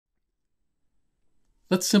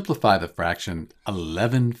Let's simplify the fraction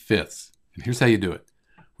 11/5. And here's how you do it.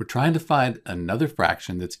 We're trying to find another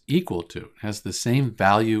fraction that's equal to, has the same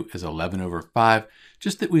value as 11/5,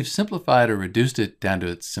 just that we've simplified or reduced it down to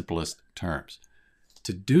its simplest terms.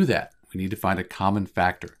 To do that, we need to find a common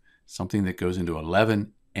factor, something that goes into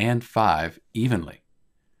 11 and 5 evenly.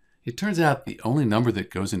 It turns out the only number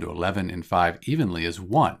that goes into 11 and 5 evenly is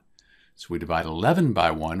 1. So we divide 11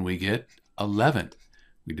 by 1, we get 11.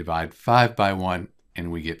 We divide 5 by 1, and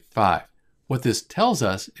we get 5. What this tells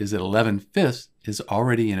us is that 11/5 is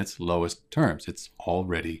already in its lowest terms. It's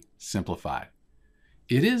already simplified.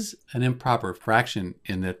 It is an improper fraction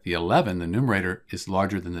in that the 11, the numerator, is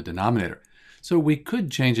larger than the denominator. So we could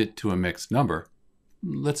change it to a mixed number.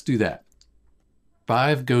 Let's do that.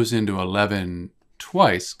 5 goes into 11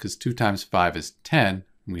 twice because 2 times 5 is 10.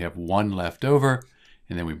 We have 1 left over,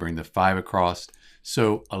 and then we bring the 5 across.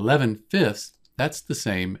 So 11/5, that's the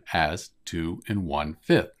same as 2 and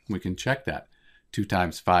 1/5. We can check that. 2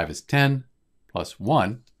 times 5 is 10, plus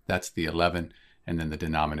 1, that's the 11, and then the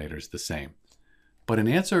denominator is the same. But in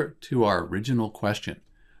answer to our original question,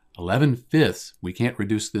 11/5, we can't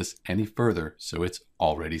reduce this any further, so it's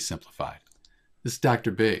already simplified. This is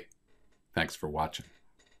Dr. B. Thanks for watching.